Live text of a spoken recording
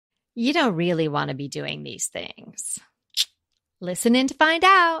You don't really want to be doing these things. Listen in to find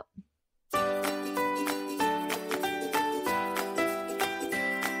out.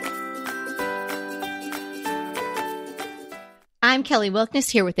 I'm Kelly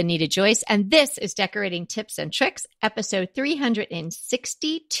Wilkniss here with Anita Joyce, and this is Decorating Tips and Tricks, episode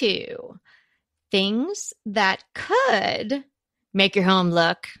 362. Things that could make your home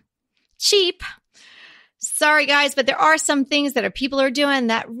look cheap. Sorry, guys, but there are some things that people are doing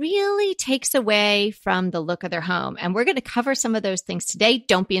that really takes away from the look of their home. And we're going to cover some of those things today.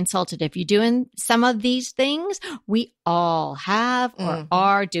 Don't be insulted if you're doing some of these things. We all have or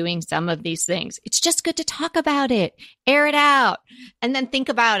are doing some of these things. It's just good to talk about it, air it out, and then think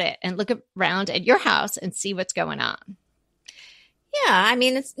about it and look around at your house and see what's going on. Yeah, I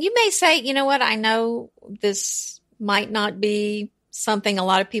mean, you may say, you know what, I know this might not be something a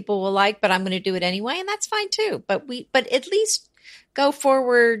lot of people will like, but I'm going to do it anyway, and that's fine too. But at least go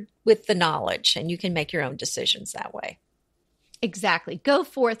forward with the knowledge, and you can make your own decisions that way. Exactly. Go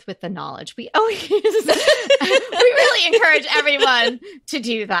forth with the knowledge. We really encourage everyone to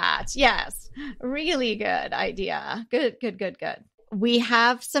do that. Yes. Really good idea. Good. We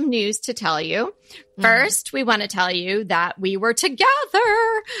have some news to tell you. First, we want to tell you that we were together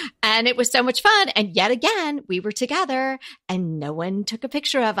and it was so much fun. And yet again, we were together and no one took a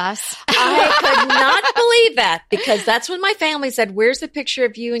picture of us. I could not believe that, because that's when my family said, "Where's the picture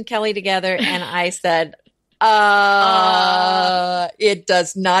of you and Kelly together?" And I said, it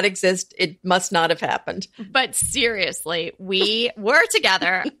does not exist. It must not have happened. But seriously, we were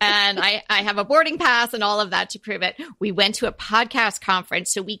together and I have a boarding pass and all of that to prove it. We went to a podcast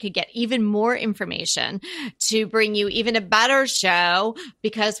conference so we could get even more information to bring you even a better show,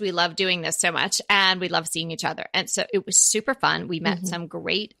 because we love doing this so much and we love seeing each other. And so it was super fun. We met some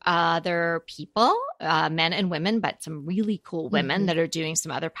great other people, men and women, but some really cool women that are doing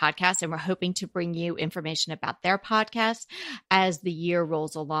some other podcasts. And we're hoping to bring you information about their podcast as the year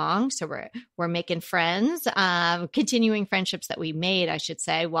rolls along. So we're making friends, continuing friendships that we made, I should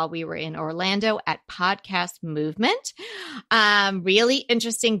say, while we were in Orlando at Podcast Movement. Really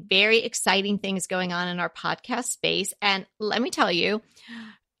interesting, very exciting things going on in our podcast space. And let me tell you,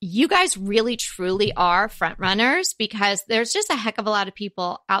 you guys really, truly are front runners, because there's just a heck of a lot of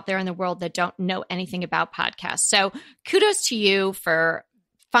people out there in the world that don't know anything about podcasts. So kudos to you for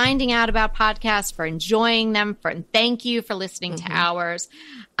finding out about podcasts, for enjoying them, and thank you for listening to ours.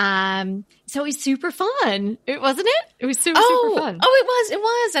 So it was super fun. Wasn't it? It was super fun. It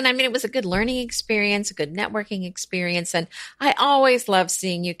was. And I mean, it was a good learning experience, a good networking experience. And I always love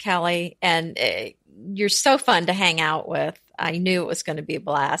seeing you, Kelly. And you're so fun to hang out with. I knew it was going to be a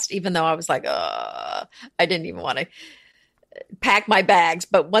blast, even though I was like, I didn't even want to pack my bags.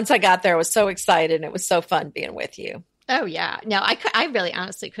 But once I got there, I was so excited, and it was so fun being with you. Oh, yeah. No, I really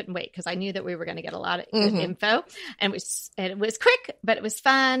honestly couldn't wait, because I knew that we were going to get a lot of good info, and it was quick, but it was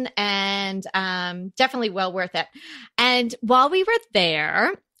fun, and definitely well worth it. And while we were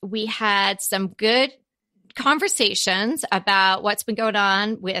there, we had some good conversations about what's been going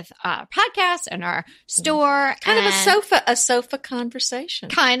on with podcasts and our store. Kind of a sofa conversation.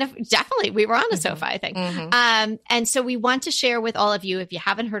 Kind of, definitely. We were on a sofa, I think. And so we want to share with all of you, if you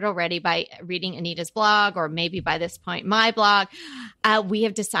haven't heard already by reading Anita's blog, or maybe by this point, my blog, we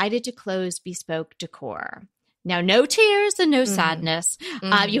have decided to close Bespoke Decor. Now, no tears and no sadness.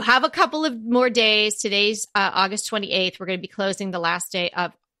 You have a couple of more days. Today's August 28th. We're going to be closing the last day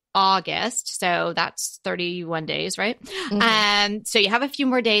of August. So that's 31 days, right? So you have a few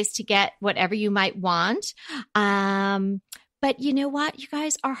more days to get whatever you might want. But you know what, you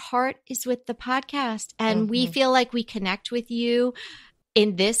guys, our heart is with the podcast, and we feel like we connect with you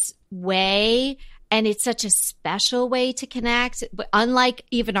in this way. And it's such a special way to connect, but unlike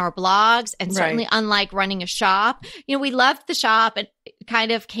even our blogs, and certainly unlike running a shop. You know, we loved the shop, and it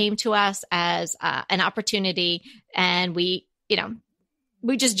kind of came to us as an opportunity, and we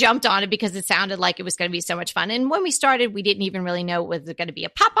just jumped on it because it sounded like it was going to be so much fun. And when we started, we didn't even really know, was it going to be a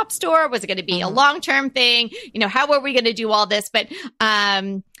pop-up store? Was it going to be a long-term thing? How were we going to do all this? But,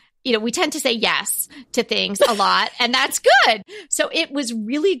 we tend to say yes to things a lot, and that's good. So it was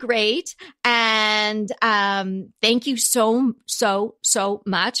really great. And thank you so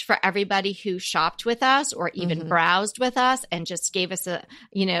much for everybody who shopped with us, or even browsed with us, and just gave us a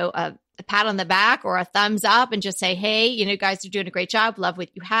pat on the back or a thumbs up, and just say, hey, you guys are doing a great job. Love what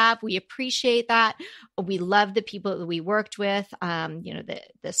you have. We appreciate that. We love the people that we worked with, the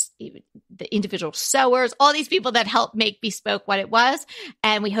individual sewers, all these people that helped make Bespoke what it was.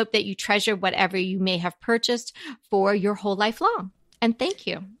 And we hope that you treasure whatever you may have purchased for your whole life long. And thank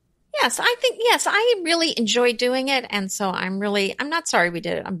you. Yes, I think, yes, I really enjoy doing it. And so I'm not sorry we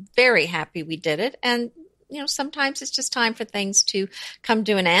did it. I'm very happy we did it. And, sometimes it's just time for things to come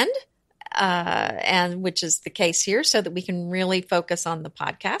to an end, and which is the case here, so that we can really focus on the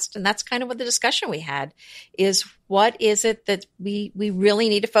podcast. And that's kind of what the discussion we had is, what is it that we really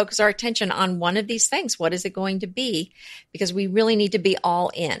need to focus our attention on one of these things? What is it going to be? Because we really need to be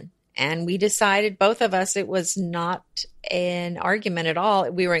all in. And we decided, both of us, it was not an argument at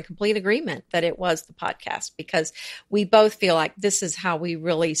all. We were in complete agreement that it was the podcast, because we both feel like this is how we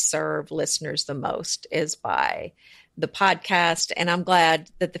really serve listeners the most, is by the podcast. And I'm glad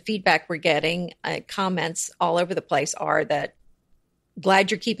that the feedback we're getting, comments all over the place, are that glad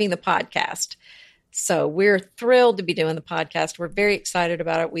you're keeping the podcast. So we're thrilled to be doing the podcast. We're very excited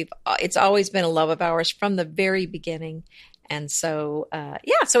about it. It's always been a love of ours from the very beginning. And so,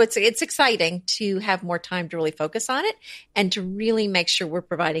 so it's exciting to have more time to really focus on it and to really make sure we're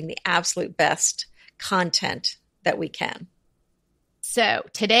providing the absolute best content that we can. So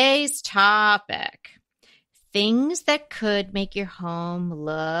today's topic, things that could make your home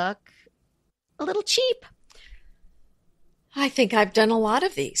look a little cheap. I think I've done a lot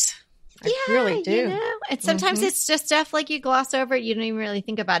of these. I really do. And sometimes it's just stuff like you gloss over it. You don't even really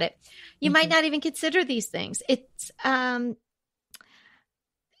think about it. You might not even consider these things. And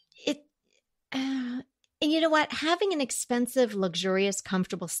you know what? Having an expensive, luxurious,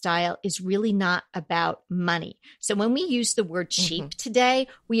 comfortable style is really not about money. So when we use the word cheap today,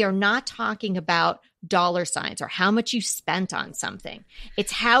 we are not talking about dollar signs or how much you spent on something.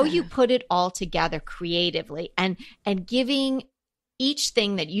 It's how you put it all together creatively and giving each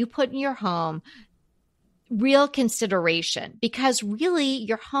thing that you put in your home real consideration, because really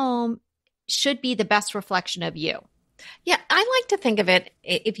your home should be the best reflection of you. Yeah, I like to think of it,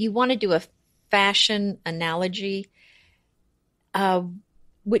 if you want to do a fashion analogy,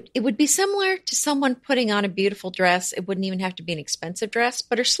 it would be similar to someone putting on a beautiful dress. It wouldn't even have to be an expensive dress,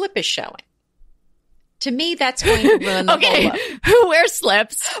 but her slip is showing. To me, that's going to ruin the whole look. Who wears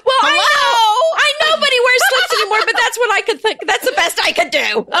slips? Well, I know nobody wears slips anymore, but that's what I could think. That's the best I could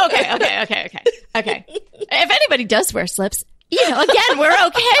do. Okay. If anybody does wear slips, again, we're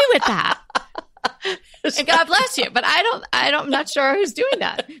okay with that. And God bless you. But I'm not sure who's doing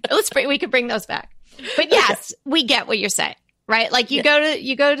that. We could bring those back. But yes, we get what you're saying, right? Like you go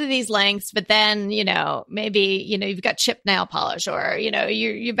to these lengths, but then, maybe, you've got chipped nail polish, or, you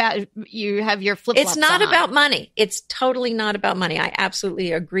have your flip-flops It's not on. about money. It's totally not about money. I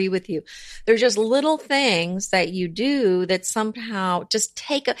absolutely agree with you. There's just little things that you do that somehow just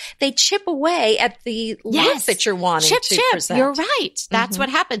they chip away at the look that you're wanting to present. You're right. That's what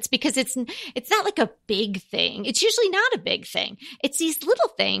happens, because it's not like a big thing. It's usually not a big thing. It's these little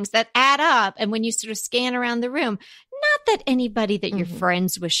things that add up. And when you sort of scan around the room, not that anybody that you're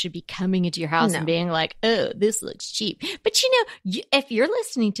friends with should be coming into your house and being like, oh, this looks cheap. But if you're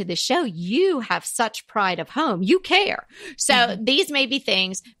listening to the show, you have such pride of home. You care. So these may be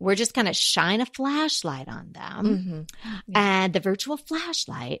things, we're just going to shine a flashlight on them, and the virtual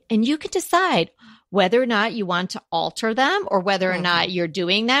flashlight, and you can decide whether or not you want to alter them, or whether or not you're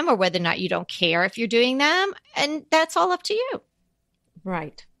doing them, or whether or not you don't care if you're doing them. And that's all up to you.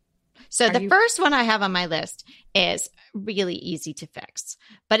 Right. So the first one I have on my list is really easy to fix,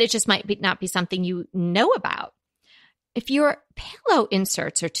 but it just might not be something you know about. If your pillow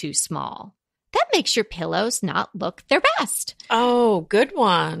inserts are too small, that makes your pillows not look their best. Oh, good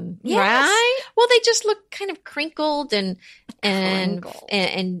one. Yes. Right? Well, they just look kind of crinkled and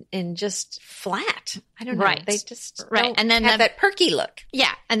just flat. I don't know. Right. They just and then have that perky look.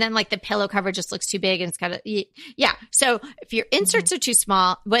 Yeah. And then like the pillow cover just looks too big, and it's got So if your inserts are too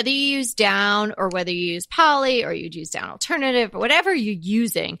small, whether you use down or whether you use poly or you use down alternative or whatever you're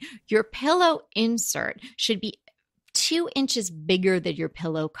using, your pillow insert should be 2 inches bigger than your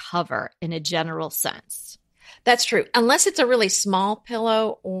pillow cover in a general sense. That's true. Unless it's a really small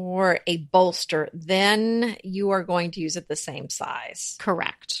pillow or a bolster, then you are going to use it the same size.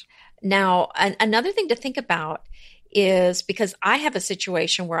 Correct. Now, another thing to think about is, because I have a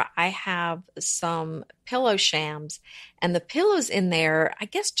situation where I have some pillow shams, and the pillows in there, I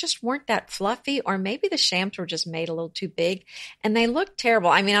guess, just weren't that fluffy, or maybe the shams were just made a little too big and they look terrible.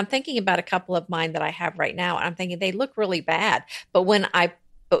 I mean, I'm thinking about a couple of mine that I have right now, and I'm thinking they look really bad. But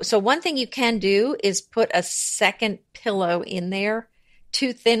so one thing you can do is put a second pillow in there.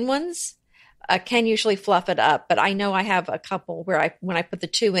 2 thin ones can usually fluff it up. But I know I have a couple where when I put the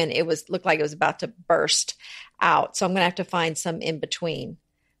 2 in, looked like it was about to burst out. So I'm going to have to find some in between.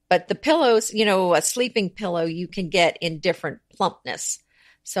 But the pillows, a sleeping pillow you can get in different plumpness.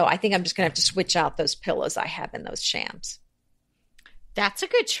 So I think I'm just going to have to switch out those pillows I have in those shams. That's a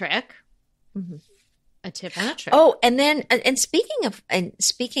good trick. Mm-hmm. A tip and a trick. Oh, and then, and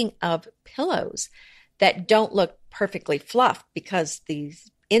speaking of pillows that don't look perfectly fluffed because the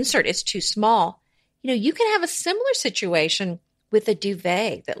insert is too small, you can have a similar situation with a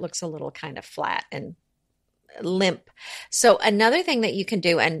duvet that looks a little kind of flat and limp. So another thing that you can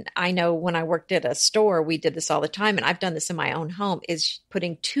do, and I know when I worked at a store, we did this all the time, and I've done this in my own home, is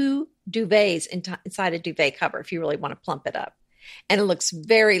putting 2 duvets inside a duvet cover if you really want to plump it up. And it looks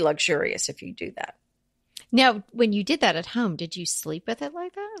very luxurious if you do that. Now, when you did that at home, did you sleep with it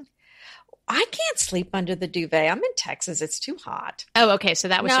like that? I can't sleep under the duvet. I'm in Texas. It's too hot. Oh, okay. So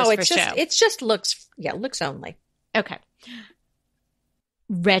that was just for show. It's just looks only. Okay.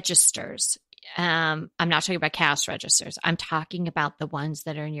 Registers. I'm not talking about cast registers. I'm talking about the ones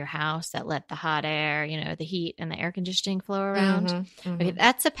that are in your house that let the hot air, the heat and the air conditioning flow around. Mm-hmm, mm-hmm. Okay,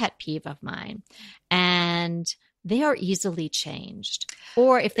 that's a pet peeve of mine. And they are easily changed.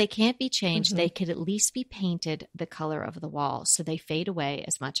 Or if they can't be changed, they could at least be painted the color of the wall so they fade away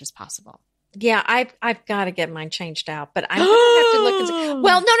as much as possible. Yeah, I've got to get mine changed out, but I'm going to have to look and see.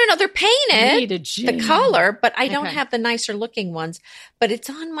 Well, no, they're painted the color, but I don't have the nicer looking ones. But it's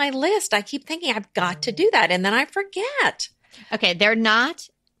on my list. I keep thinking I've got to do that, and then I forget. Okay, they're not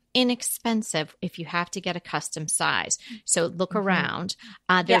inexpensive if you have to get a custom size. So look around.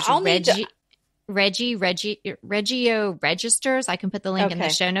 There's Regio registers. I can put the link in the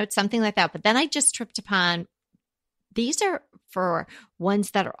show notes, something like that. But then I just tripped upon, these are for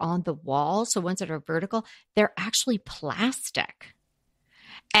ones that are on the wall. So ones that are vertical, they're actually plastic.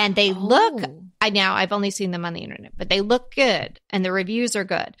 And they look, I've only seen them on the internet, but they look good and the reviews are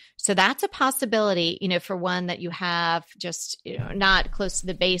good. So that's a possibility, for one that you have just, not close to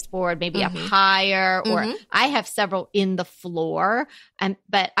the baseboard, maybe up higher, or I have several in the floor.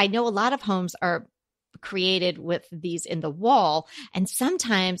 But I know a lot of homes are created with these in the wall. And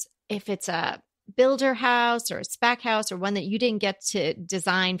sometimes if it's a builder house or a spec house or one that you didn't get to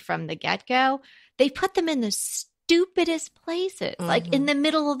design from the get-go, they put them in the stupidest places, like in the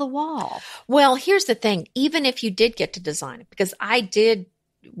middle of the wall. Well, here's the thing. Even if you did get to design it, because I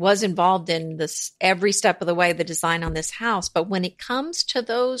was involved in this every step of the way, the design on this house. But when it comes to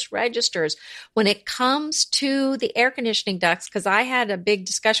those registers, when it comes to the air conditioning ducts, because I had a big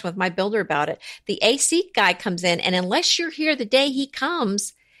discussion with my builder about it, the AC guy comes in, and unless you're here the day he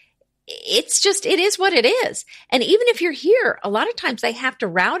comes, it is what it is. And even if you're here, a lot of times they have to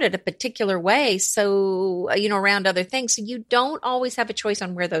route it a particular way. So, around other things. So you don't always have a choice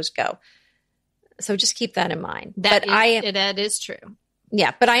on where those go. So just keep that in mind. That is true.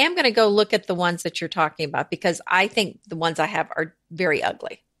 Yeah. But I am going to go look at the ones that you're talking about, because I think the ones I have are very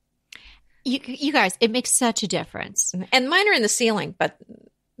ugly. You guys, it makes such a difference. And mine are in the ceiling, but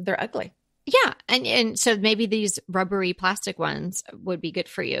they're ugly. Yeah. And so maybe these rubbery plastic ones would be good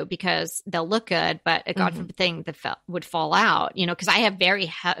for you because they'll look good, but a God forbid thing that would fall out, because I have very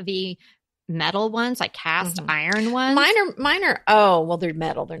heavy metal ones, like cast iron ones. Mine are, they're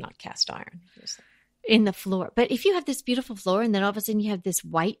metal. They're not cast iron. In the floor. But if you have this beautiful floor and then all of a sudden you have this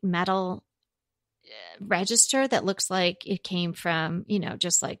white metal register that looks like it came from,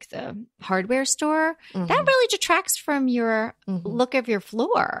 just like the hardware store, that really detracts from your look of your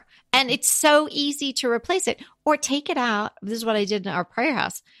floor. And it's so easy to replace it or take it out. This is what I did in our prior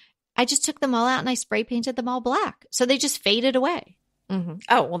house. I just took them all out and I spray painted them all black. So they just faded away.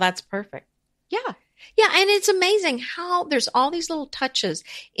 Oh, well, that's perfect. Yeah. Yeah. And it's amazing how there's all these little touches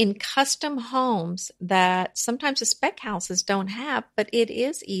in custom homes that sometimes the spec houses don't have, but it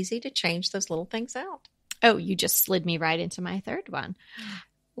is easy to change those little things out. Oh, you just slid me right into my third one.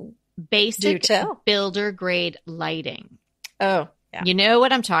 Basic builder grade lighting. Oh, yeah. You know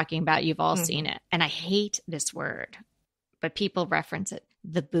what I'm talking about. You've all seen it. And I hate this word, but people reference it.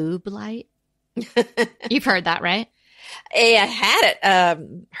 The boob light. You've heard that, right? I had it.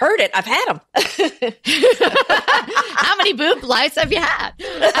 Heard it. I've had them. How many boob lights have you had?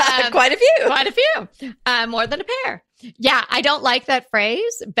 Quite a few. Quite a few. More than a pair. Yeah, I don't like that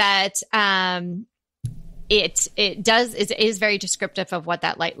phrase, but it is very descriptive of what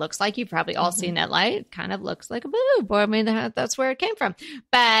that light looks like. You've probably all seen that light. It kind of looks like a boob. I mean, that's where it came from.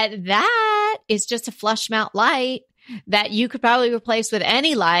 But that is just a flush mount light that you could probably replace with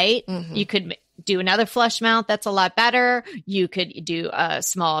any light. You could do another flush mount that's a lot better. You could do a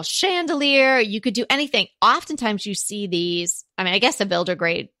small chandelier. You could do anything. Oftentimes you see these, I mean, I guess a builder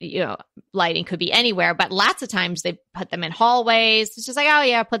grade, lighting could be anywhere, but lots of times they put them in hallways. It's just like, oh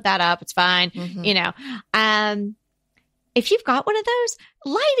yeah, put that up. It's fine. If you've got one of those,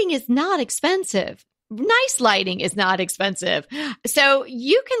 lighting is not expensive. nice lighting is not expensive. So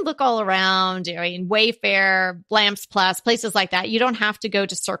you can look all around, in Wayfair, Lamps Plus, places like that. You don't have to go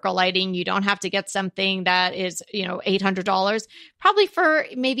to Circle Lighting. You don't have to get something that is, $800. Probably for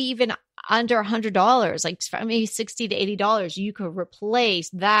maybe even under $100, like maybe $60 to $80, you could replace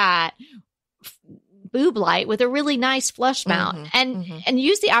that boob light with a really nice flush mount and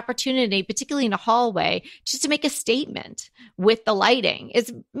use the opportunity, particularly in a hallway, just to make a statement with the lighting.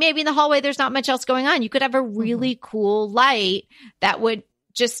 Is maybe in the hallway there's not much else going on. You could have a really cool light that would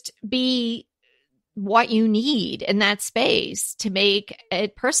just be what you need in that space to make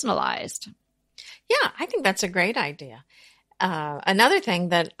it personalized. Yeah, I think that's a great idea. Another thing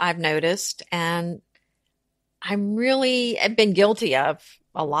that I've noticed, and I've been guilty of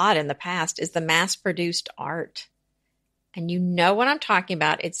a lot in the past, is the mass-produced art. And you know what I'm talking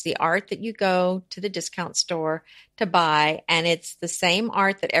about. It's the art that you go to the discount store to buy, and it's the same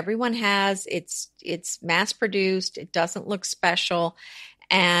art that everyone has. It's mass-produced. It doesn't look special.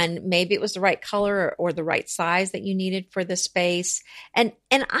 And maybe it was the right color or the right size that you needed for the space. But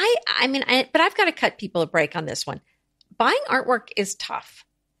I've got to cut people a break on this one. Buying artwork is tough.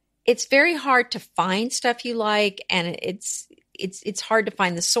 It's very hard to find stuff you like, and it's hard to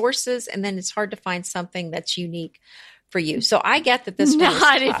find the sources, and then it's hard to find something that's unique for you. So I get that this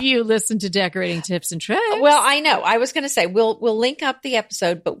not if you listen to Decorating Tips and Tricks. Well, I know. I was going to say we'll link up the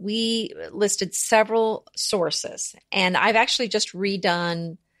episode, but we listed several sources, and I've actually just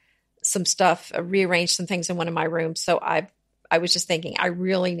redone some stuff, rearranged some things in one of my rooms. So I was just thinking, I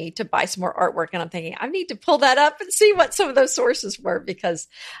really need to buy some more artwork. And I'm thinking, I need to pull that up and see what some of those sources were, because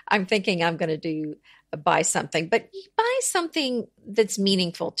I'm thinking I'm going to buy something. But you buy something that's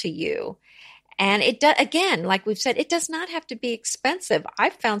meaningful to you. And again, like we've said, it does not have to be expensive.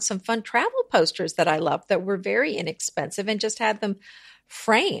 I've found some fun travel posters that I love that were very inexpensive and just had them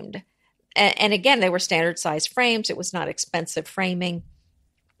framed. And again, they were standard size frames. It was not expensive framing.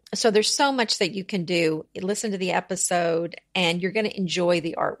 So there's so much that you can do. Listen to the episode and you're going to enjoy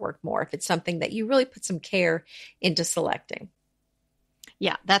the artwork more if it's something that you really put some care into selecting.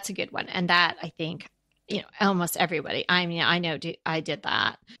 Yeah, that's a good one. And that, I think, almost everybody, I know I did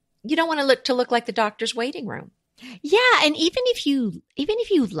that. You don't want to look like the doctor's waiting room. Yeah. And even if you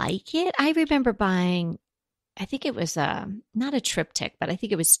like it, I remember buying, I think it was not a triptych, but I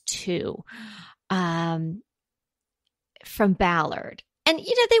think it was two from Ballard. And,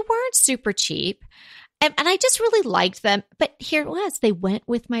 they weren't super cheap. And I just really liked them. But here it was. They went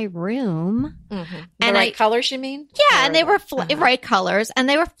with my room. Mm-hmm. The right colors, you mean? Yeah. And they were right colors. And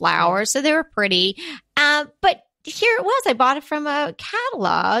they were flowers. So they were pretty. But here it was. I bought it from a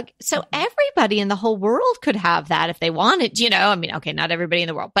catalog. So everybody in the whole world could have that if they wanted, okay, not everybody in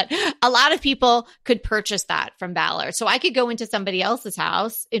the world, but a lot of people could purchase that from Ballard. So I could go into somebody else's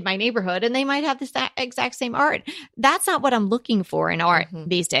house in my neighborhood and they might have this exact same art. That's not what I'm looking for in art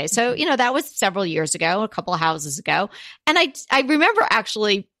these days. So, that was several years ago, a couple of houses ago. And I remember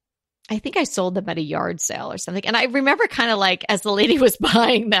actually, I think I sold them at a yard sale or something. And I remember kind of like, as the lady was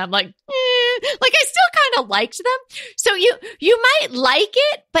buying them, like I still kind of liked them. So you might like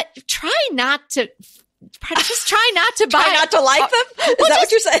it, but try not to buy. Try not to like them? Is that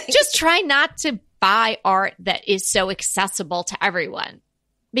what you're saying? Just try not to buy art that is so accessible to everyone.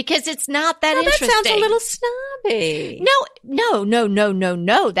 Because it's not that interesting. That sounds a little snobby.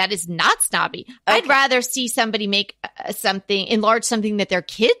 No. That is not snobby. Okay. I'd rather see somebody make enlarge something that their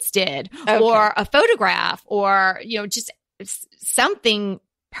kids did, or a photograph, or, just something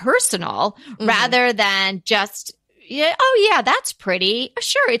personal, rather than just, that's pretty.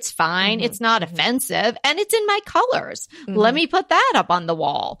 Sure, it's fine. It's not offensive. And it's in my colors. Let me put that up on the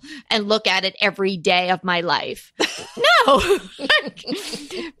wall and look at it every day of my life. No.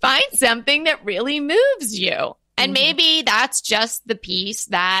 Find something that really moves you. And maybe that's just the piece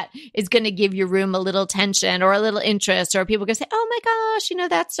that is going to give your room a little tension or a little interest, or people can say, oh my gosh,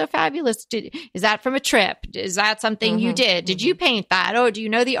 that's so fabulous. Is that from a trip? Is that something you did? Did you paint that? Oh, do you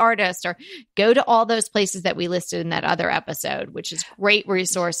know the artist? Or go to all those places that we listed in that other episode, which is great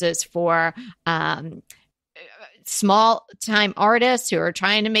resources for small time artists who are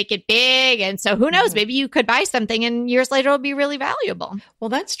trying to make it big. And so who knows, maybe you could buy something and years later it'll be really valuable. Well,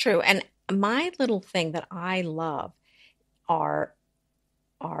 that's true. And my little thing that I love are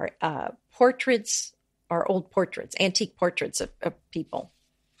portraits, or old portraits, antique portraits of people.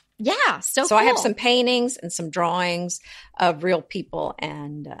 Yeah, so cool. I have some paintings and some drawings of real people,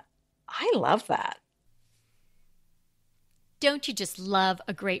 and I love that. Don't you just love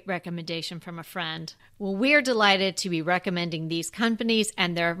a great recommendation from a friend? Well, we're delighted to be recommending these companies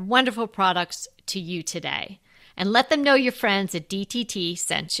and their wonderful products to you today. And let them know your friends at DTT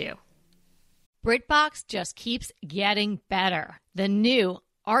sent you. BritBox just keeps getting better. The new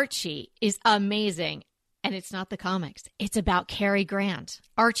Archie is amazing. And it's not the comics. It's about Cary Grant.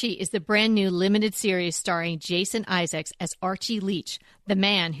 Archie is the brand new limited series starring Jason Isaacs as Archie Leach, the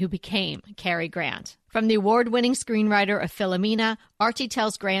man who became Cary Grant. From the award-winning screenwriter of Philomena, Archie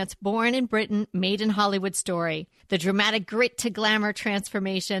tells Grant's born in Britain, made in Hollywood story, the dramatic grit to glamour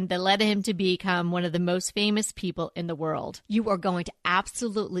transformation that led him to become one of the most famous people in the world. You are going to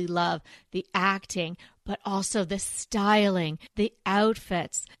absolutely love the acting, but also the styling, the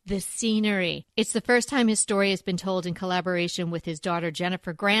outfits, the scenery. It's the first time his story has been told in collaboration with his daughter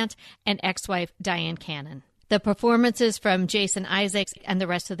Jennifer Grant and ex-wife Diane Cannon. The performances from Jason Isaacs and the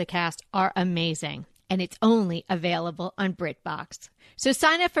rest of the cast are amazing, and it's only available on BritBox. So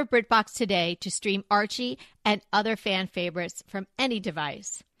sign up for BritBox today to stream Archie and other fan favorites from any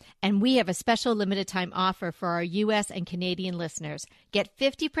device. And we have a special limited time offer for our U.S. and Canadian listeners. Get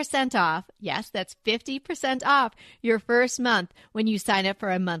 50% off, yes, that's 50% off your first month when you sign up for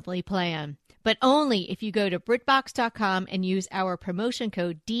a monthly plan. But only if you go to BritBox.com and use our promotion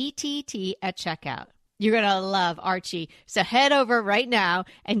code DTT at checkout. You're going to love Archie. So head over right now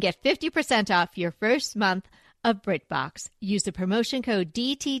and get 50% off your first month of BritBox. Use the promotion code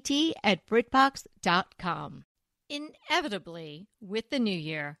DTT at BritBox.com. Inevitably, with the new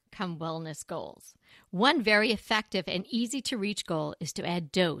year come wellness goals. One very effective and easy to reach goal is to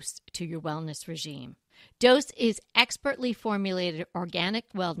add Dose to your wellness regime. Dose is expertly formulated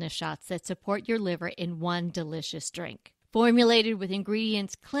organic wellness shots that support your liver in one delicious drink. Formulated with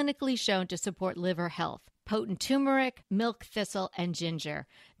ingredients clinically shown to support liver health. Potent turmeric, milk thistle, and ginger.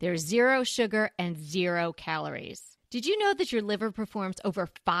 There's 0 sugar and 0 calories. Did you know that your liver performs over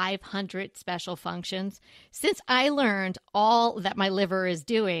 500 special functions? Since I learned all that my liver is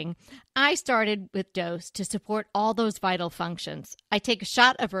doing, I started with Dose to support all those vital functions. I take a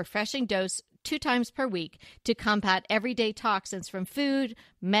shot of refreshing Dose 2 times per week to combat everyday toxins from food,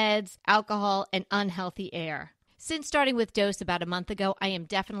 meds, alcohol, and unhealthy air. Since starting with Dose about a month ago, I am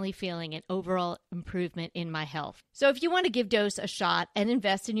definitely feeling an overall improvement in my health. So if you want to give Dose a shot and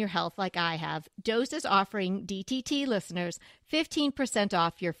invest in your health like I have, Dose is offering DTT listeners 15%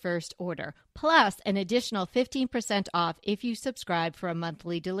 off your first order, plus an additional 15% off if you subscribe for a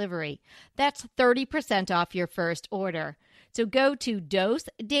monthly delivery. That's 30% off your first order. So go to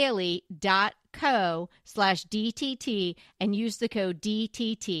dosedaily.co/DTT and use the code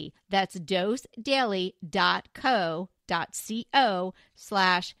DTT. That's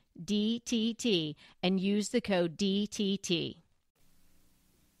dosedaily.co.co/DTT and use the code DTT.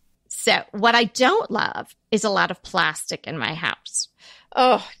 So what I don't love is a lot of plastic in my house.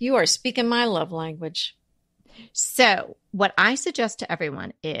 Oh, you are speaking my love language. So what I suggest to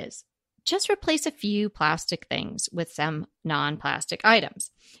everyone is just replace a few plastic things with some non-plastic items.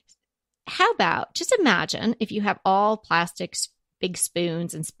 How about just imagine if you have all plastic big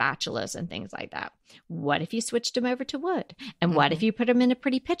spoons and spatulas and things like that. What if you switched them over to wood? And what if you put them in a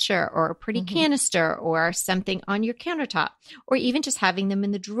pretty pitcher or a pretty canister or something on your countertop, or even just having them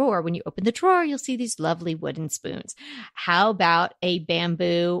in the drawer? When you open the drawer, you'll see these lovely wooden spoons. How about a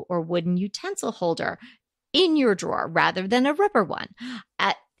bamboo or wooden utensil holder in your drawer rather than a rubber one?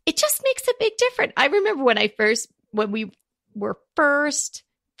 It just makes a big difference. I remember when we were first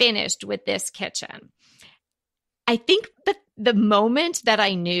finished with this kitchen, I think that the moment that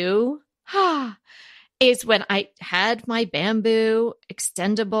I knew is when I had my bamboo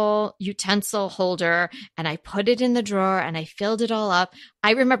extendable utensil holder and I put it in the drawer and I filled it all up.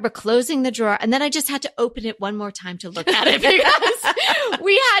 I remember closing the drawer and then I just had to open it one more time to look at it because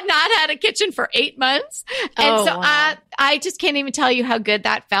we had not had a kitchen for 8 months. And wow. I just can't even tell you how good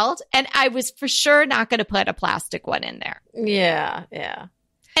that felt. And I was for sure not going to put a plastic one in there. Yeah, yeah.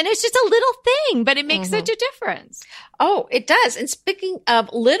 And it's just a little thing, but it makes such a difference. Oh, it does. And speaking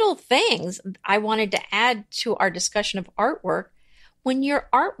of little things, I wanted to add to our discussion of artwork. When your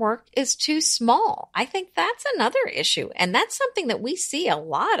artwork is too small, I think that's another issue. And that's something that we see a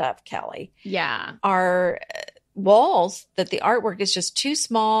lot of, Kelly. Yeah. Our walls, that the artwork is just too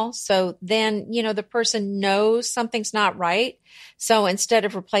small. So then, the person knows something's not right. So instead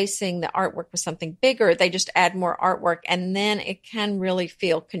of replacing the artwork with something bigger, they just add more artwork. And then it can really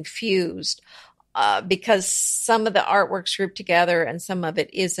feel confused because some of the artwork's grouped together and some of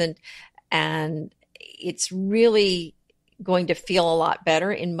it isn't. And it's really going to feel a lot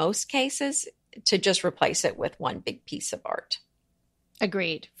better in most cases to just replace it with one big piece of art.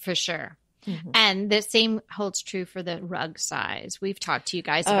 Agreed, for sure. And the same holds true for the rug size. We've talked to you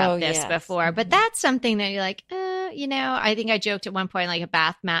guys about this before, but that's something that you're like, I think I joked at one point, like a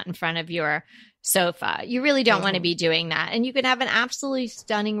bath mat in front of your sofa. You really don't want to be doing that. And you can have an absolutely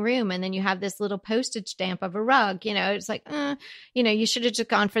stunning room, and then you have this little postage stamp of a rug. It's like, you should have just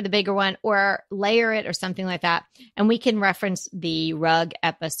gone for the bigger one or layer it or something like that. And we can reference the rug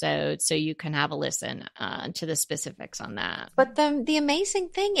episode so you can have a listen to the specifics on that. But the amazing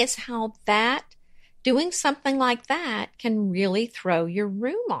thing is how doing something like that can really throw your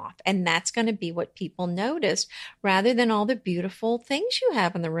room off. And that's going to be what people notice rather than all the beautiful things you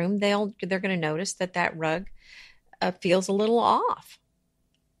have in the room. They're going to notice that rug feels a little off.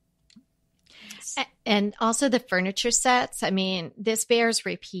 And also the furniture sets. I mean, this bears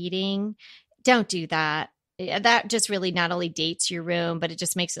repeating. Don't do that. That just really not only dates your room, but it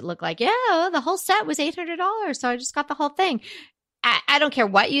just makes it look like, the whole set was $800. So I just got the whole thing. I don't care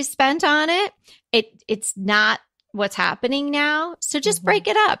what you spent on it. It's not what's happening now. So just break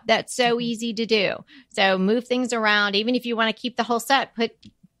it up. That's so easy to do. So move things around. Even if you want to keep the whole set, put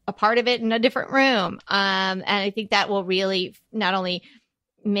a part of it in a different room. And I think that will really not only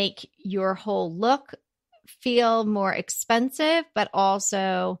make your whole look feel more expensive, but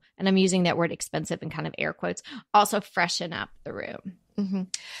also, and I'm using that word expensive in kind of air quotes, also freshen up the room. Mm-hmm.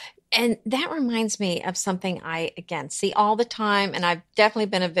 And that reminds me of something I, again, see all the time, and I've definitely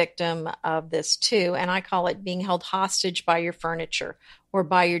been a victim of this too, and I call it being held hostage by your furniture or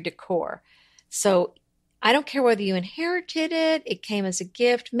by your decor. So I don't care whether you inherited it, it came as a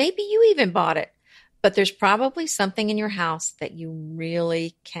gift, maybe you even bought it, but there's probably something in your house that you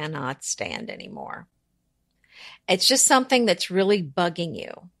really cannot stand anymore. It's just something that's really bugging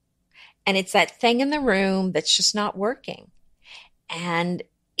you. And it's that thing in the room that's just not working. And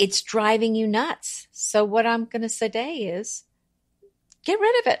it's driving you nuts. So what I'm going to say is get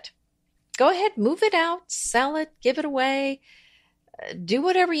rid of it. Go ahead, move it out, sell it, give it away, do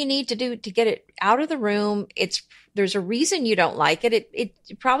whatever you need to do to get it out of the room. There's a reason you don't like it.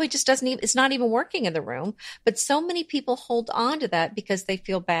 It probably just it's not even working in the room. But so many people hold on to that because they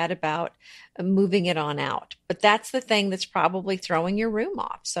feel bad about moving it on out. But that's the thing that's probably throwing your room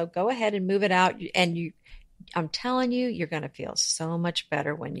off. So go ahead and move it out, and I'm telling you, you're going to feel so much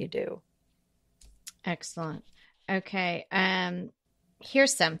better when you do. Excellent. Okay.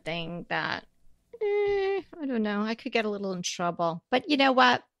 Here's something that, I don't know. I could get a little in trouble, but you know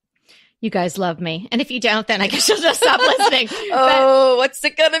what? You guys love me. And if you don't, then I guess you'll just stop listening. What's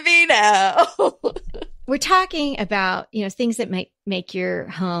it going to be now? We're talking about, things that make your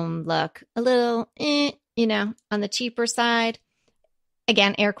home look a little, on the cheaper side.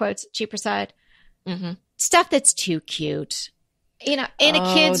 Again, air quotes, cheaper side. Mm-hmm. Stuff that's too cute, in a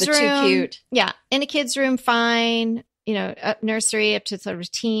kid's room. Too cute. Yeah. In a kid's room, fine. Nursery up to sort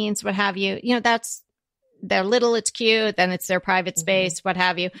of teens, what have you. They're little, it's cute. Then it's their private space, what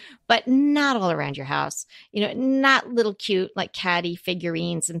have you, but not all around your house. Not little cute, like catty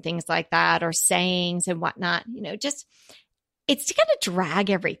figurines and things like that, or sayings and whatnot. Just, it's going to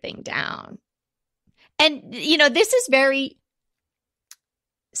drag everything down. And, this is very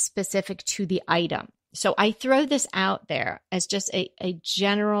specific to the item. So I throw this out there as just a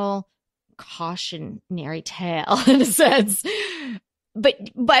general cautionary tale in a sense.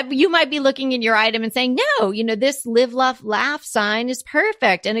 But you might be looking in your item and saying, no, this live, love, laugh sign is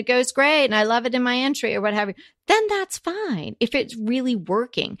perfect and it goes great and I love it in my entry or what have you. Then that's fine if it's really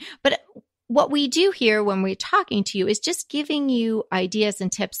working. But what we do here when we're talking to you is just giving you ideas and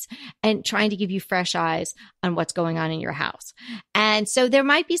tips and trying to give you fresh eyes on what's going on in your house. And so there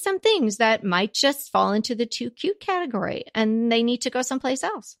might be some things that might just fall into the too cute category and they need to go someplace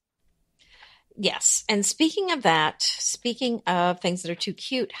else. Yes. And speaking of things that are too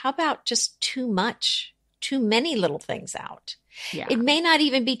cute, how about just too many little things out? Yeah. It may not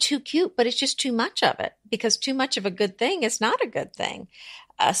even be too cute, but it's just too much of it, because too much of a good thing is not a good thing.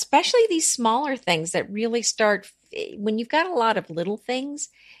 Especially these smaller things that really start, when you've got a lot of little things,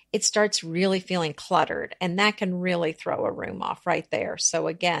 it starts really feeling cluttered, and that can really throw a room off right there. So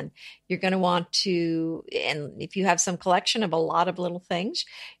again, you're going to want to, and if you have some collection of a lot of little things,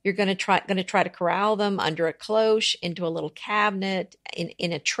 you're going to try to corral them under a cloche, into a little cabinet,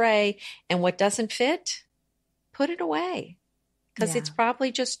 in a tray, and what doesn't fit, put it away, because it's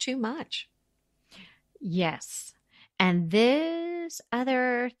probably just too much. Yes. And this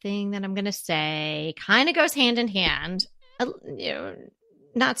other thing that I'm going to say kind of goes hand in hand.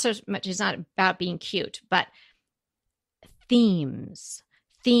 Not so much, it's not about being cute, but themes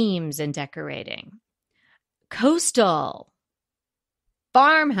in decorating. Coastal,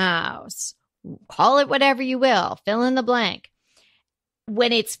 farmhouse, call it whatever you will, fill in the blank.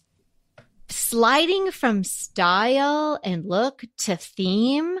 When it's sliding from style and look to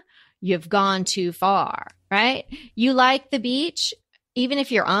theme, you've gone too far, right? You like the beach, even if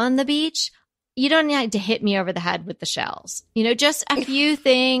you're on the beach, you don't need to hit me over the head with the shells. Just a few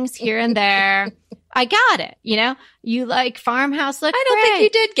things here and there. I got it. You like farmhouse look. I don't think you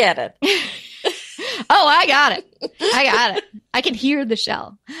did get it. Oh, I got it. I can hear the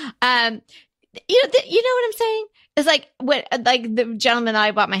shell. You know what I'm saying? It's like the gentleman that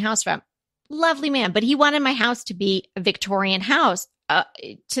I bought my house from, lovely man, but he wanted my house to be a Victorian house.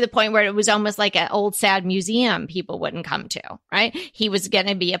 To the point where it was almost like an old sad museum people wouldn't come to, right? He was going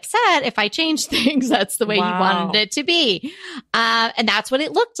to be upset if I changed things. That's the way he wanted it to be. And that's what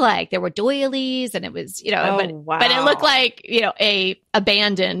it looked like. There were doilies and it was, but it looked like, a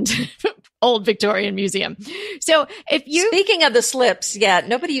abandoned old Victorian museum. So Speaking of the slips,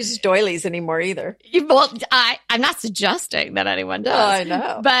 nobody uses doilies anymore either. Well, I'm not suggesting that anyone does. Oh, I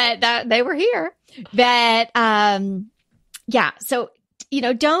know. But they were here. So,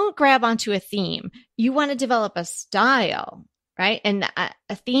 don't grab onto a theme. You want to develop a style, right? And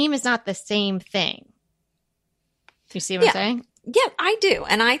a theme is not the same thing. You see what I'm saying? Yeah, I do.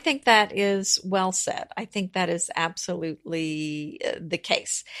 And I think that is well said. I think that is absolutely the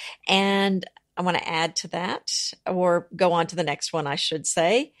case. And I want to add to that, or go on to the next one, I should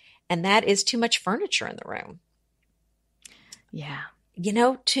say. And that is too much furniture in the room. Yeah.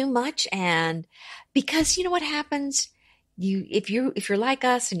 Too much. And because what happens? If you're like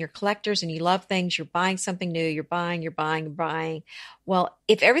us and you're collectors and you love things, you're buying something new, you're buying. Well,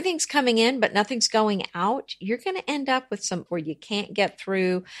 if everything's coming in but nothing's going out, you're going to end up with some where you can't get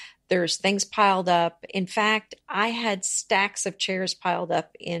through. There's things piled up. In fact, I had stacks of chairs piled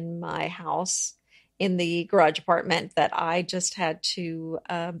up in my house in the garage apartment that I just had to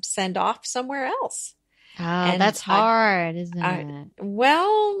send off somewhere else. Oh, and that's hard, isn't it?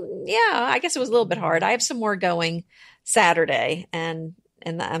 Well, yeah, I guess it was a little bit hard. I have some more going Saturday, and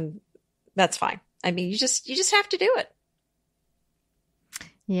that's fine. I mean, you just have to do it.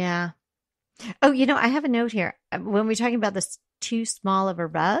 Yeah. Oh, I have a note here. When we're talking about this too small of a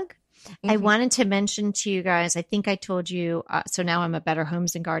rug, I wanted to mention to you guys, I think I told you, so now I'm a Better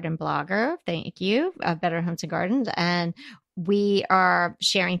Homes and Garden blogger. Thank you, Better Homes and Gardens. And we are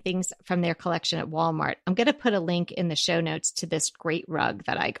sharing things from their collection at Walmart. I'm going to put a link in the show notes to this great rug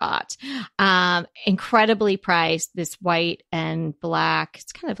that I got. Incredibly priced, this white and black,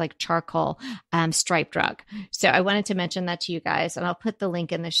 it's kind of like charcoal striped rug. So I wanted to mention that to you guys, and I'll put the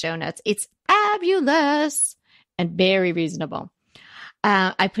link in the show notes. It's fabulous and very reasonable.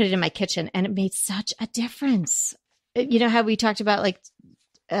 I put it in my kitchen and it made such a difference. You know how we talked about like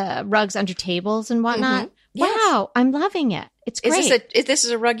rugs under tables and whatnot? Mm-hmm. Yes. Wow, I'm loving it. It's great. Is this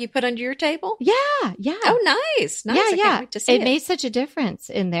a rug you put under your table? Yeah. Oh, nice. Yeah. I can't wait to see it. It made such a difference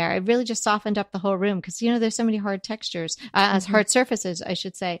in there. It really just softened up the whole room because, there's so many hard textures, hard surfaces, I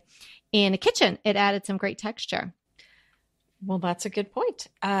should say. In a kitchen, it added some great texture. Well, that's a good point.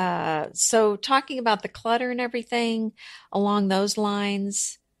 So talking about the clutter and everything along those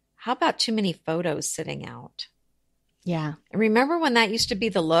lines, how about too many photos sitting out? Yeah. And remember when that used to be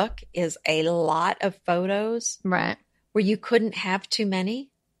the look, is a lot of photos? Right. Where you couldn't have too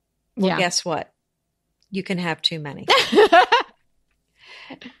many? Well, guess what? You can have too many.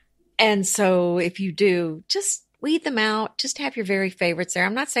 And so if you do, just weed them out. Just have your very favorites there.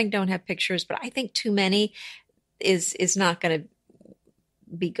 I'm not saying don't have pictures, but I think too many is not going to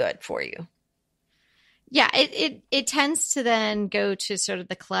be good for you. Yeah, it tends to then go to sort of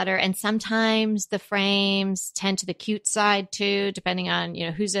the clutter, and sometimes the frames tend to the cute side too, depending on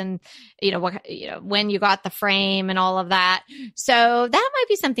who's in, what when you got the frame and all of that. So that might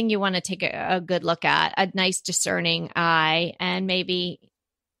be something you want to take a good look at, a nice discerning eye, and maybe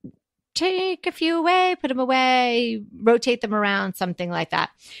take a few away, put them away, rotate them around, something like that.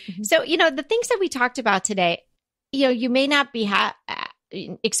 Mm-hmm. So the things that we talked about today, you may not be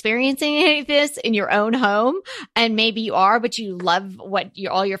experiencing any of this in your own home, and maybe you are, but you love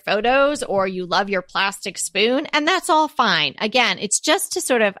all your photos, or you love your plastic spoon, and that's all fine. Again, it's just to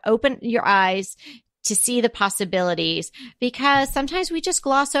sort of open your eyes to see the possibilities, because sometimes we just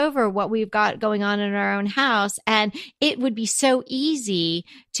gloss over what we've got going on in our own house, and it would be so easy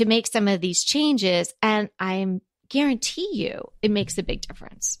to make some of these changes, and I guarantee you it makes a big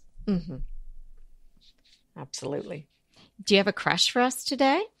difference. Mm-hmm. Absolutely. Do you have a crush for us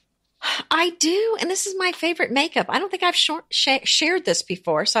today? I do. And this is my favorite makeup. I don't think I've shared this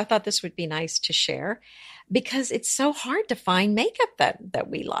before, so I thought this would be nice to share, because it's so hard to find makeup that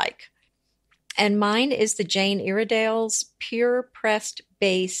we like. And mine is the Jane Iredale's Pure Pressed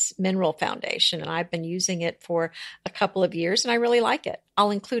Base Mineral Foundation. And I've been using it for a couple of years, and I really like it. I'll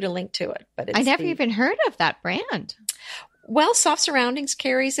include a link to it. But I never even heard of that brand. Well, Soft Surroundings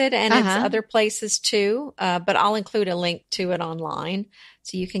carries it, and it's other places too. But I'll include a link to it online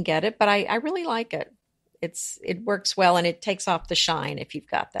so you can get it. But I really like it. It works well, and it takes off the shine if you've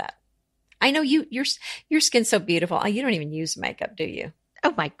got that. I know your skin's so beautiful. You don't even use makeup, do you?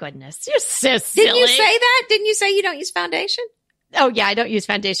 Oh my goodness, you're so silly. Didn't you say that? Didn't you say you don't use foundation? Oh yeah, I don't use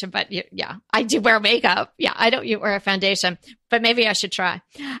foundation, but yeah, I do wear makeup. Yeah, I don't wear a foundation, but maybe I should try.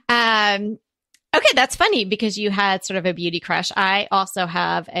 Okay, that's funny because you had sort of a beauty crush. I also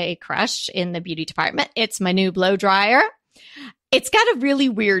have a crush in the beauty department. It's my new blow dryer. It's got a really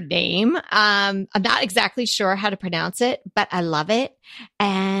weird name. I'm not exactly sure how to pronounce it, but I love it.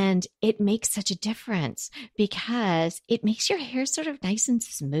 And it makes such a difference because it makes your hair sort of nice and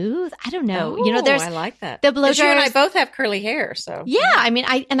smooth. I don't know. Oh, I like that. The blow dryer. You and I both have curly hair, so. Yeah, I mean,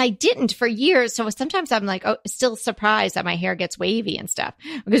 I didn't for years. So sometimes I'm like, still surprised that my hair gets wavy and stuff.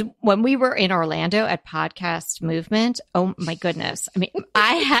 Because when we were in Orlando at Podcast Movement, oh my goodness. I mean,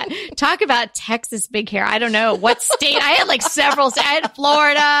 talk about Texas big hair. I don't know what state. I had like several. I had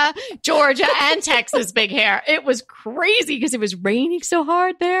Florida, Georgia, and Texas big hair. It was crazy because it was raining so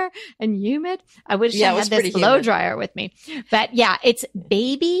hard there and humid. I wish I had this blow dryer with me. But yeah, it's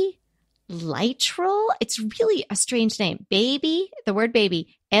Baby Litrel. It's really a strange name. The word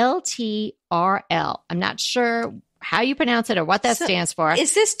baby, LTRL. I'm not sure how you pronounce it or what that stands for.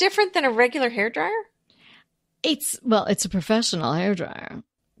 Is this different than a regular hairdryer? It's a professional hairdryer.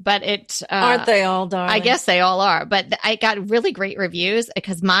 But aren't they all, darling? I guess they all are. But I got really great reviews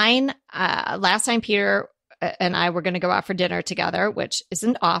because mine, last time Peter and I were going to go out for dinner together, which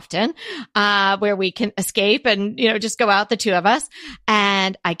isn't often, where we can escape and, just go out, the two of us.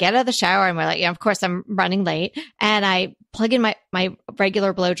 And I get out of the shower and we're like, yeah, of course I'm running late. And I plug in my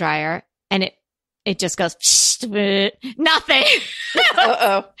regular blow dryer and it just goes, nothing.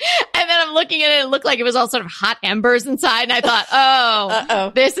 Uh-oh. And then I'm looking at it, it looked like it was all sort of hot embers inside. And I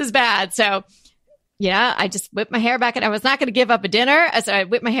thought, this is bad. So yeah, I just whipped my hair back and I was not going to give up a dinner. So I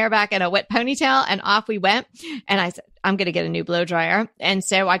whipped my hair back in a wet ponytail and off we went. And I said, I'm going to get a new blow dryer. And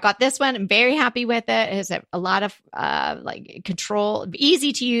so I got this one. I'm very happy with it. It has a lot of control,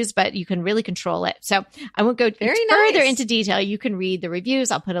 easy to use, but you can really control it. So I won't go further into detail. You can read the reviews.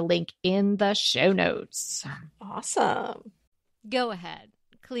 I'll put a link in the show notes. Awesome. Go ahead,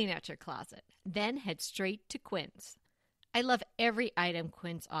 clean out your closet, then head straight to Quince. I love every item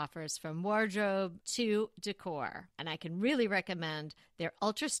Quince offers, from wardrobe to decor. And I can really recommend their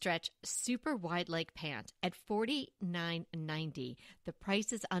Ultra Stretch Super Wide Leg Pant at $49.90. The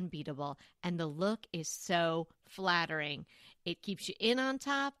price is unbeatable, and the look is so flattering. It keeps you in on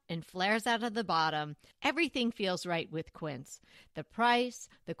top and flares out of the bottom. Everything feels right with Quince. The price,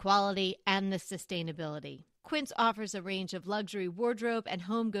 the quality, and the sustainability. Quince offers a range of luxury wardrobe and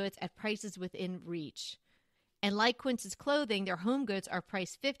home goods at prices within reach. And like Quince's clothing, their home goods are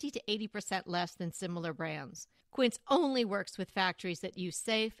priced 50 to 80% less than similar brands. Quince only works with factories that use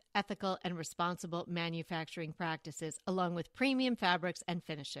safe, ethical, and responsible manufacturing practices, along with premium fabrics and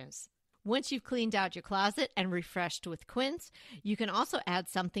finishes. Once you've cleaned out your closet and refreshed with Quince, you can also add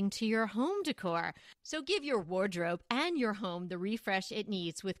something to your home decor. So give your wardrobe and your home the refresh it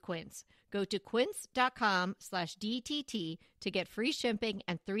needs with Quince. Go to quince.com/DTT to get free shipping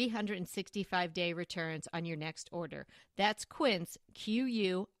and 365-day returns on your next order. That's Quince,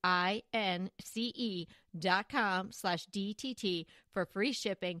 QUINCE.com/DTT for free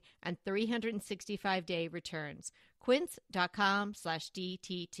shipping and 365-day returns.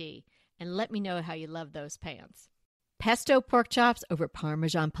 Quince.com/DTT. And let me know how you love those pants. Pesto pork chops over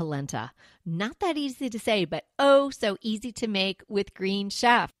Parmesan polenta. Not that easy to say, but oh so easy to make with Green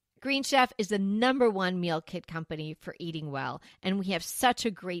Chef. Green Chef is the #1 meal kit company for eating well, and we have such a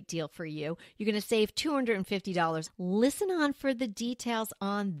great deal for you. You're going to save $250. Listen on for the details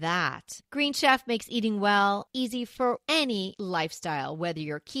on that. Green Chef makes eating well easy for any lifestyle, whether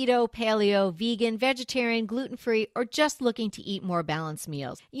you're keto, paleo, vegan, vegetarian, gluten-free, or just looking to eat more balanced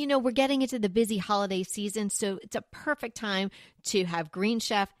meals. We're getting into the busy holiday season, so it's a perfect time to have Green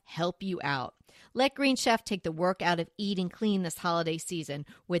Chef help you out. Let Green Chef take the work out of eating clean this holiday season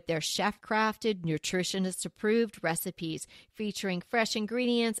with their chef-crafted, nutritionist-approved recipes featuring fresh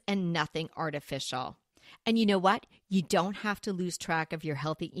ingredients and nothing artificial. And you know what? You don't have to lose track of your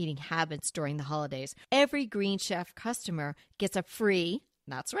healthy eating habits during the holidays. Every Green Chef customer gets a free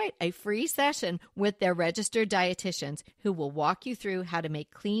session with their registered dietitians who will walk you through how to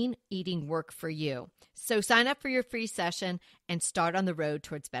make clean eating work for you. So sign up for your free session and start on the road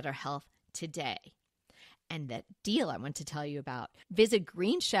towards better health today. And that deal I want to tell you about, visit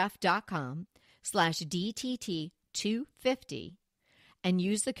greenchef.com/DTT250 and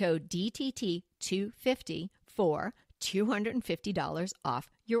use the code DTT250 for $250 off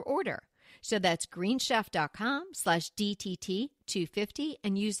your order. So that's greenchef.com/DTT250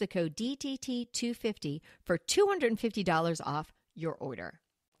 and use the code DTT250 for $250 off your order.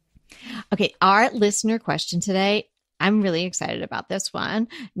 Okay, our listener question today, I'm really excited about this one,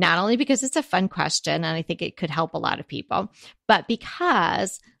 not only because it's a fun question and I think it could help a lot of people, but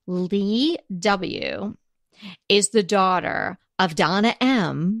because Lee W. is the daughter of Donna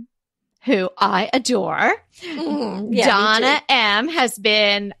M., who I adore. Donna M. has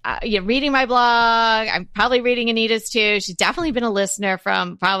been reading my blog. I'm probably reading Anita's too. She's definitely been a listener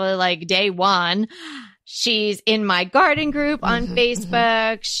from probably like day one. She's in my garden group on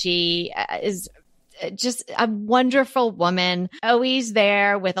Facebook. She is just a wonderful woman, always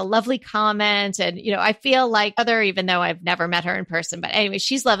there with a lovely comment. And, I feel like even though I've never met her in person, but anyway,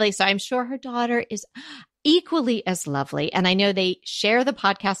 she's lovely. So I'm sure her daughter is equally as lovely. And I know they share the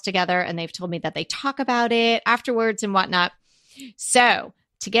podcast together and they've told me that they talk about it afterwards and whatnot. So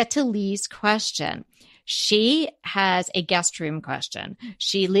to get to Lee's question, she has a guest room question.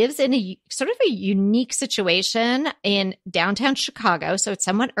 She lives in a sort of a unique situation in downtown Chicago. So it's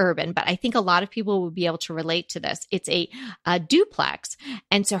somewhat urban, but I think a lot of people will be able to relate to this. It's a duplex.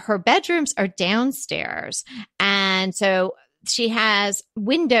 And so her bedrooms are downstairs. And so she has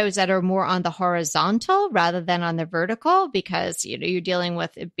windows that are more on the horizontal rather than on the vertical because, you're dealing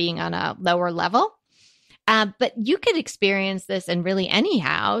with it being on a lower level. But you could experience this in really any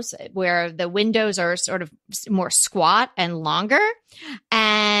house where the windows are sort of more squat and longer.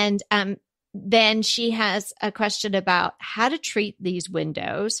 And then she has a question about how to treat these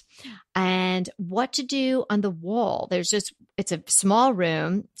windows and what to do on the wall. It's a small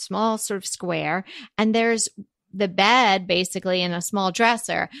room, small sort of square, and there's the bed basically in a small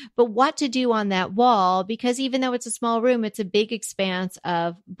dresser, but what to do on that wall, because even though it's a small room, it's a big expanse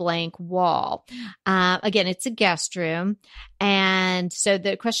of blank wall. Again, it's a guest room. And so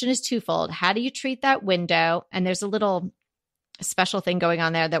the question is twofold. How do you treat that window? And there's a little special thing going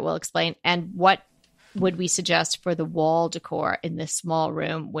on there that we'll explain. And what would we suggest for the wall decor in this small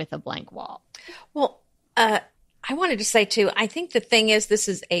room with a blank wall? Well, I wanted to say too, I think the thing is this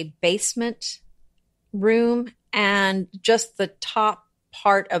is a basement room and just the top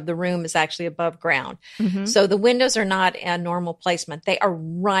part of the room is actually above ground. Mm-hmm. So the windows are not a normal placement. They are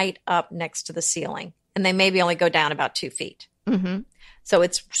right up next to the ceiling and they maybe only go down about 2 feet. Mm-hmm. So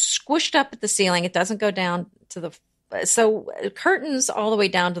it's squished up at the ceiling. It doesn't go down to so curtains all the way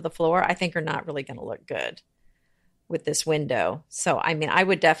down to the floor, I think are not really going to look good with this window. So, I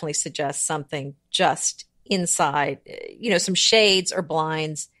would definitely suggest something just inside, some shades or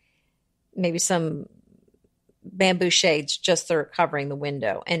blinds, maybe some bamboo shades just that are covering the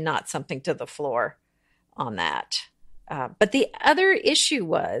window and not something to the floor on that. But the other issue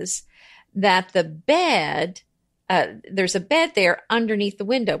was that the bed, there's a bed there underneath the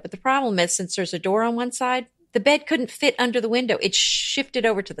window. But the problem is since there's a door on one side, the bed couldn't fit under the window. It shifted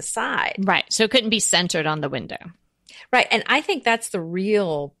over to the side. Right. So it couldn't be centered on the window. Right. And I think that's the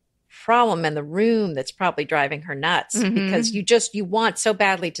real problem in the room that's probably driving her nuts because you want so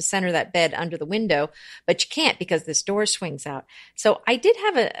badly to center that bed under the window, but you can't because this door swings out. So I did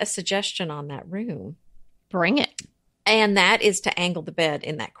have a suggestion on that room. Bring it. And that is to angle the bed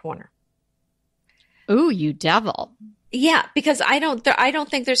in that corner. Ooh, you devil. Yeah, because I don't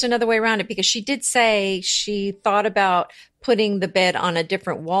think there's another way around it because she did say she thought about putting the bed on a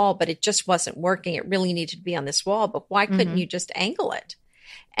different wall, but it just wasn't working. It really needed to be on this wall, but why couldn't you just angle it?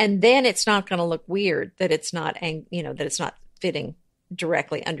 And then it's not going to look weird that it's not, that it's not fitting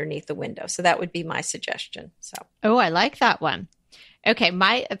directly underneath the window. So that would be my suggestion. So. Oh, I like that one. Okay.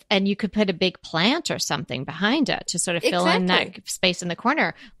 And you could put a big plant or something behind it to sort of fill in that space in the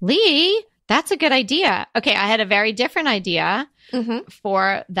corner. Lee, that's a good idea. Okay. I had a very different idea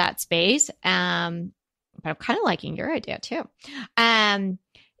for that space. But I'm kind of liking your idea too.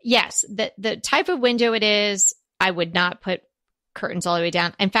 Yes. The type of window it is, I would not put curtains all the way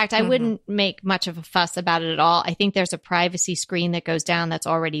down. In fact, I wouldn't make much of a fuss about it at all. I think there's a privacy screen that goes down that's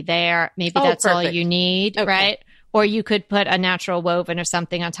already there. Maybe that's perfect. All you need, right? Or you could put a natural woven or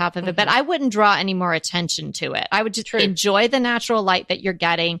something on top of it, but I wouldn't draw any more attention to it. I would just enjoy the natural light that you're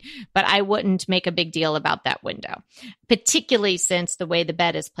getting, but I wouldn't make a big deal about that window, particularly since the way the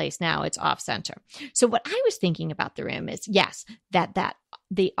bed is placed now, it's off center. So what I was thinking about the room is, yes, that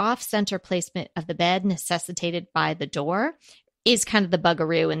the off center placement of the bed necessitated by the door is kind of the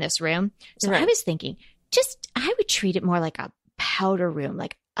buggeroo in this room. So I was thinking, I would treat it more like a powder room,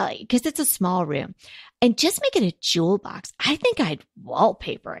 because it's a small room. and just make it a jewel box. I think I'd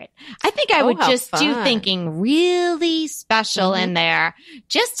wallpaper it. I think I would just do thinking really special in there,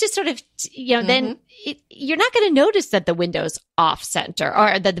 just to sort of, then you're not going to notice that the window's off center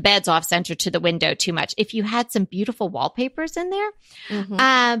or that the bed's off center to the window too much if you had some beautiful wallpapers in there.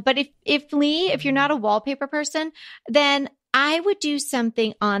 But if Lee, if you're not a wallpaper person, then I would do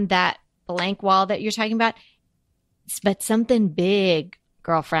something on that blank wall that you're talking about, but something big,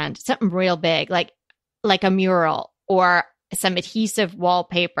 girlfriend, something real big, like a mural or some adhesive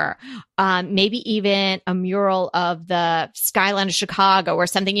wallpaper, maybe even a mural of the skyline of Chicago or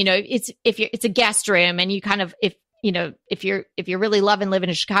something. It's a guest room, and you kind of, if you're really loving living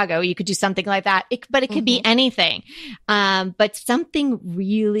in Chicago, you could do something like that. But it could be anything, but something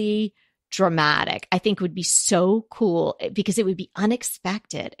really dramatic, I think would be so cool because it would be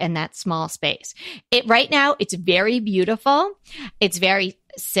unexpected in that small space. Right now, it's very beautiful. It's very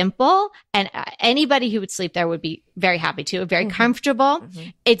simple, and anybody who would sleep there would be very happy too. Very comfortable.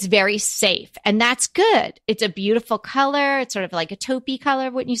 It's very safe, and that's good. It's a beautiful color. It's sort of like a taupey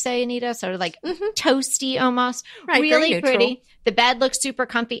color, wouldn't you say, Anita? Sort of like toasty almost. Right, really pretty. The bed looks super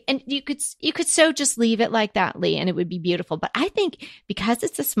comfy, and you could so just leave it like that, Lee, and it would be beautiful. But I think because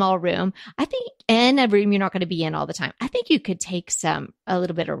it's a small room, in a room you're not going to be in all the time, I think you could take a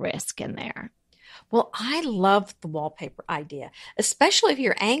little bit of risk in there. Well, I love the wallpaper idea, especially if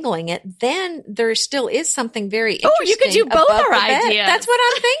you're angling it. Then there still is something very interesting. Oh, you could do both our ideas. That's what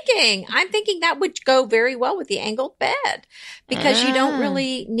I'm thinking. I'm thinking that would go very well with the angled bed because you don't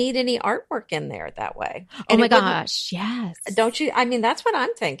really need any artwork in there that way. And oh my gosh, yes. Don't you? I mean, that's what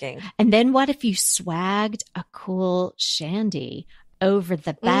I'm thinking. And then what if you swagged a cool shandy over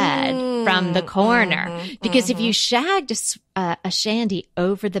the bed from the corner? Because if you shagged a shandy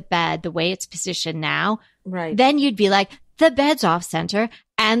over the bed the way it's positioned now, then you'd be like, the bed's off center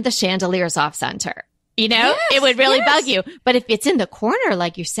and the chandelier's off center. It would really bug you. But if it's in the corner,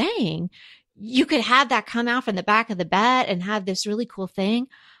 like you're saying, you could have that come out from the back of the bed and have this really cool thing.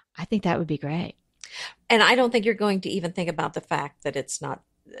 I think that would be great. And I don't think you're going to even think about the fact that it's not,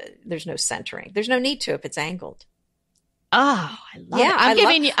 there's no centering. There's no need to if it's angled. Oh, I love it. I'm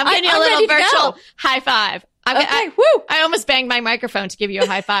giving you a little virtual high five. I almost banged my microphone to give you a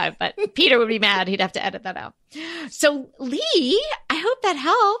high five, but Peter would be mad. He'd have to edit that out. So Lee, I hope that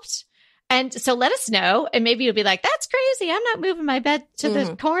helped. And so let us know. And maybe you'll be like, that's crazy. I'm not moving my bed to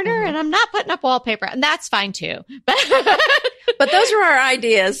the corner and I'm not putting up wallpaper. And that's fine too. But those are our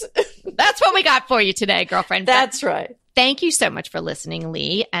ideas. That's what we got for you today, girlfriend. That's right. Thank you so much for listening,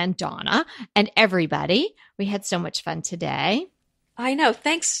 Lee and Donna and everybody. We had so much fun today. I know.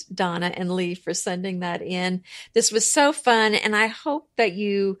 Thanks, Donna and Lee, for sending that in. This was so fun. And I hope that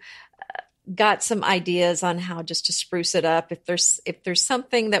you got some ideas on how just to spruce it up. If there's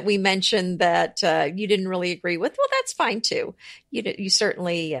something that we mentioned that you didn't really agree with, well, that's fine too. You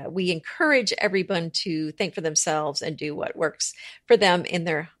certainly, we encourage everyone to think for themselves and do what works for them in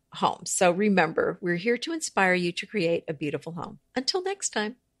their home. So remember, we're here to inspire you to create a beautiful home. Until next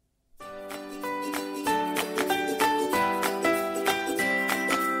time.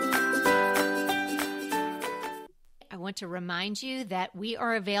 I want to remind you that we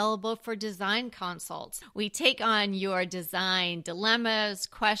are available for design consults. We take on your design dilemmas,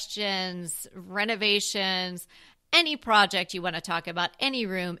 questions, renovations, any project you want to talk about, any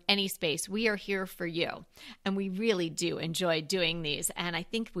room, any space. We are here for you. And we really do enjoy doing these. And I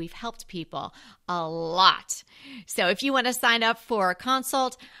think we've helped people a lot. So if you want to sign up for a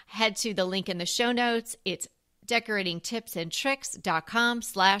consult, head to the link in the show notes. It's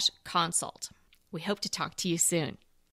decoratingtipsandtricks.com/consult. We hope to talk to you soon.